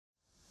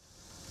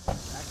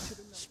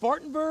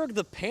Spartanburg,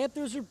 the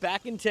Panthers are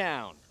back in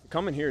town.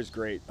 Coming here is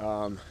great.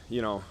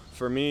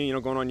 For me,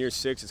 going on year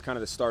 6, it's kind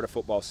of the start of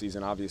football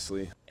season,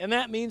 obviously. And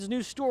that means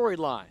new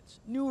storylines,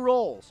 new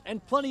roles,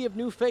 and plenty of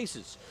new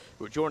faces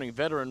who are joining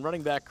veteran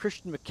running back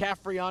Christian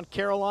McCaffrey on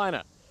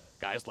Carolina.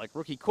 Guys like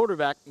rookie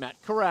quarterback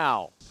Matt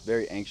Corral.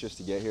 Very anxious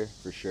to get here,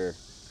 for sure.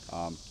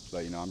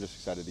 But I'm just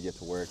excited to get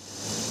to work.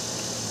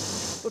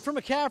 But for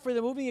McCaffrey,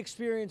 the moving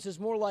experience is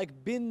more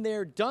like been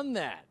there, done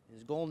that.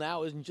 His goal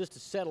now isn't just to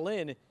settle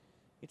in,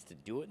 it's to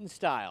do it in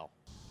style.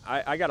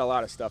 I got a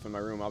lot of stuff in my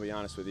room, I'll be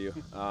honest with you.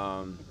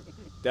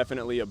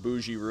 Definitely a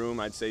bougie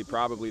room. I'd say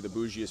probably the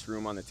bougiest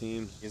room on the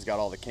team. He's got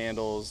all the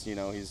candles,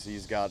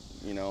 he's got,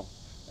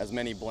 as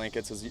many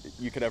blankets as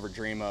you could ever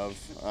dream of.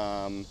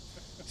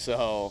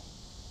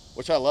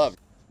 Which I love.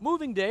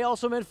 Moving day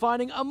also meant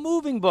finding a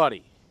moving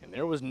buddy. And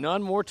there was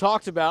none more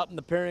talked about in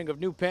the pairing of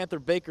new Panther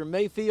Baker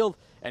Mayfield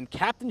and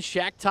Captain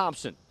Shaq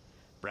Thompson.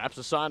 Perhaps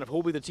a sign of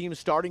who'll be the team's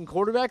starting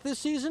quarterback this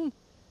season?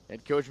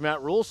 Head coach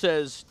Matt Rule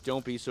says,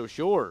 don't be so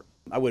sure.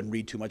 I wouldn't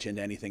read too much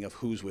into anything of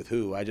who's with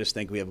who. I just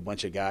think we have a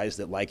bunch of guys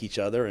that like each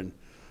other and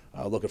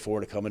looking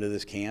forward to coming to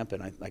this camp.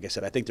 And like I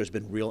said, I think there's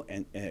been real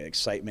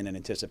excitement and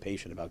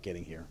anticipation about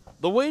getting here.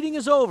 The waiting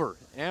is over.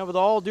 And with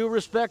all due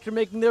respect for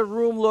making their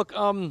room look,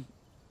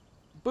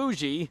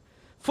 bougie,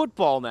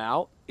 football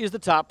now is the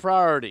top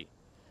priority.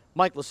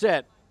 Mike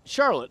Lissette,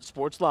 Charlotte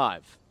Sports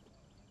Live.